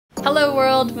Hello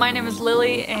world, my name is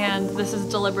Lily and this is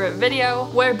Deliberate Video,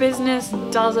 where business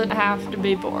doesn't have to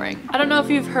be boring. I don't know if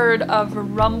you've heard of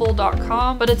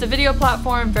Rumble.com, but it's a video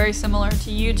platform very similar to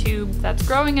YouTube that's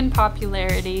growing in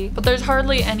popularity, but there's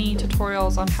hardly any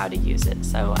tutorials on how to use it,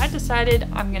 so I decided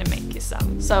I'm gonna make you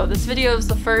some. So this video is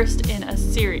the first in a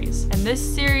series, and this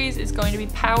series is going to be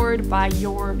powered by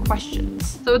your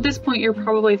questions. So at this point you're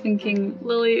probably thinking,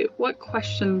 Lily, what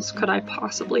questions could I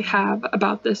possibly have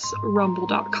about this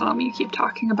Rumble.com you keep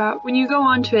talking about? When you go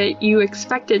onto it, you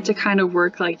expect it to kind of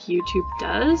work like YouTube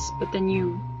does, but then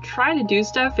you try to do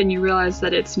stuff and you realize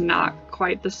that it's not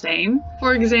quite the same.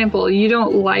 For example, you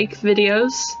don't like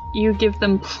videos, you give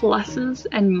them pluses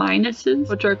and minuses,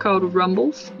 which are called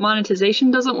rumbles.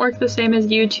 Monetization doesn't work the same as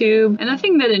YouTube, and the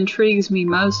thing that intrigues me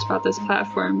most about this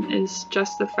platform is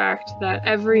just the fact that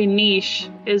every niche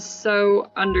is so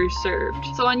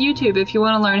underserved. So on YouTube, if you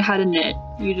want to learn how to knit,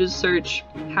 you just search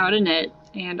how to knit,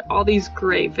 and all these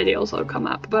great videos will come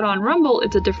up. But on Rumble,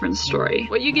 it's a different story.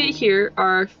 What you get here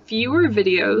are fewer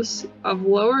videos of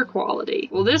lower quality.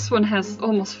 Well, this one has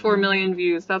almost 4 million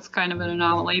views. That's kind of an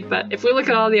anomaly, but if we look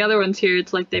at all the other ones here,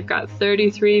 it's like they've got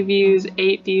 33 views,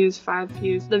 8 views, 5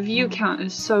 views. The view count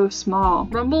is so small.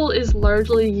 Rumble is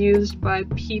largely used by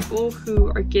people who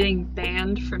are getting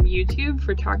banned from YouTube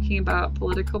for talking about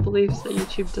political beliefs that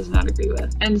YouTube does not agree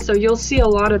with. And so you'll see a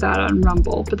lot of that on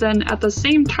Rumble. But then at the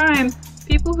same time,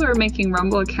 people who are making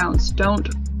Rumble accounts don't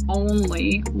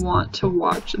only want to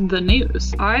watch the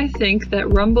news. I think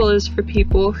that Rumble is for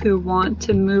people who want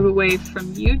to move away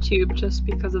from YouTube just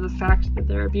because of the fact that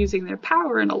they're abusing their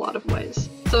power in a lot of ways.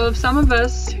 So if some of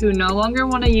us who no longer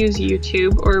want to use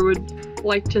YouTube or would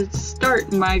like to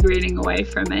start migrating away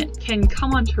from it can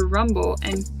come onto Rumble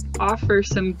and offer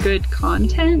some good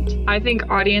content, I think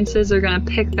audiences are gonna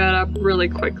pick that up really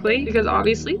quickly because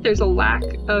obviously there's a lack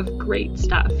of great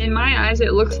stuff. In my eyes,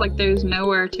 it looks like there's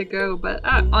nowhere to go but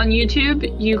up. On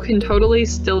YouTube, you can totally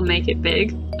still make it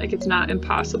big. Like, it's not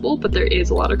impossible, but there is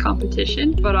a lot of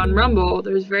competition. But on Rumble,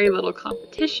 there's very little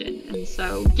competition, and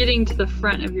so getting to the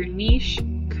front of your niche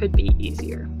could be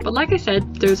easier. But like I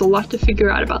said, there's a lot to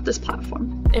figure out about this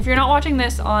platform. If you're not watching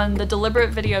this on the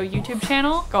Deliberate Video YouTube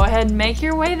channel, go ahead and make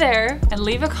your way there and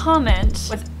leave a comment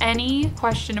with any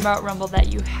question about Rumble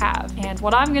that you have. And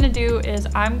what I'm gonna do is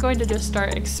I'm going to just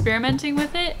start experimenting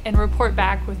with it and report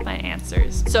back with my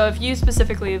answers. So if you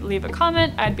specifically leave a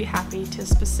comment, I'd be happy to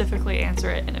specifically answer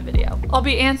it in a video. I'll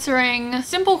be answering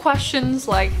simple questions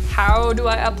like, how do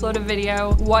I upload a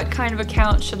video? What kind of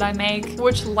account should I make?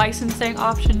 Which licensing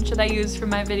option should I use for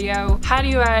my video? How do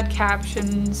you add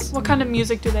captions? What kind of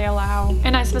music do they allow?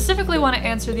 And I specifically want to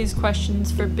answer these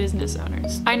questions for business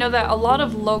owners. I know that a lot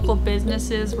of local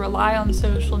businesses rely on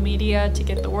social media to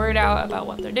get the word out about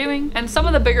what they're doing, and some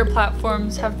of the bigger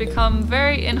platforms have become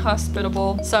very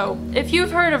inhospitable. So if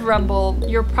you've heard of Rumble,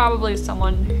 you're probably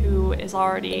someone who is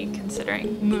already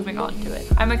considering moving on to it.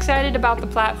 I'm excited about the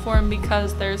platform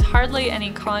because there's hardly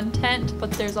any content,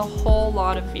 but there's a whole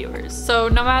lot of viewers. So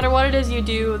no matter what it is you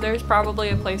do, there's probably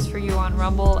a place for you on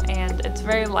Rumble, and it's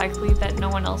very likely that no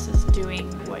one else is doing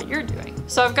what you're doing.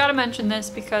 So I've got to mention this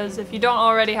because if you don't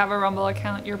already have a Rumble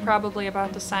account, you're probably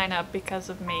about to sign up because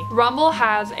of me. Rumble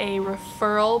has a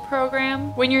referral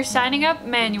program. When you're signing up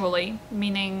manually,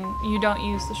 meaning you don't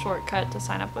use the shortcut to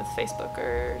sign up with Facebook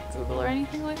or Google or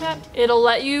anything like that, it'll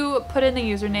let you put in the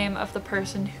username of the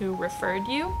person who referred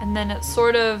you, and then it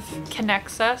sort of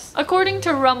connects us. According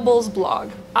to Rumble's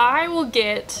blog, I will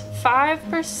get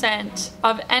 5%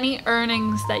 of any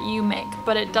earnings that you make,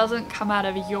 but it doesn't come out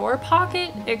of your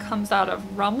pocket, it comes out of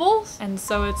Rumble's, and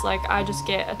so it's like I just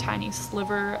get a tiny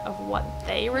sliver of what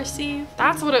they receive.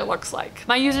 That's what it looks like.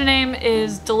 My username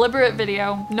is Deliberate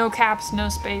Video, no caps, no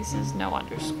spaces, no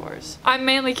underscores. I'm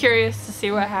mainly curious to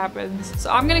see what happens,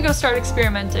 so I'm gonna go start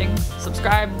experimenting.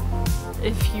 Subscribe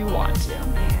if you want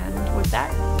to.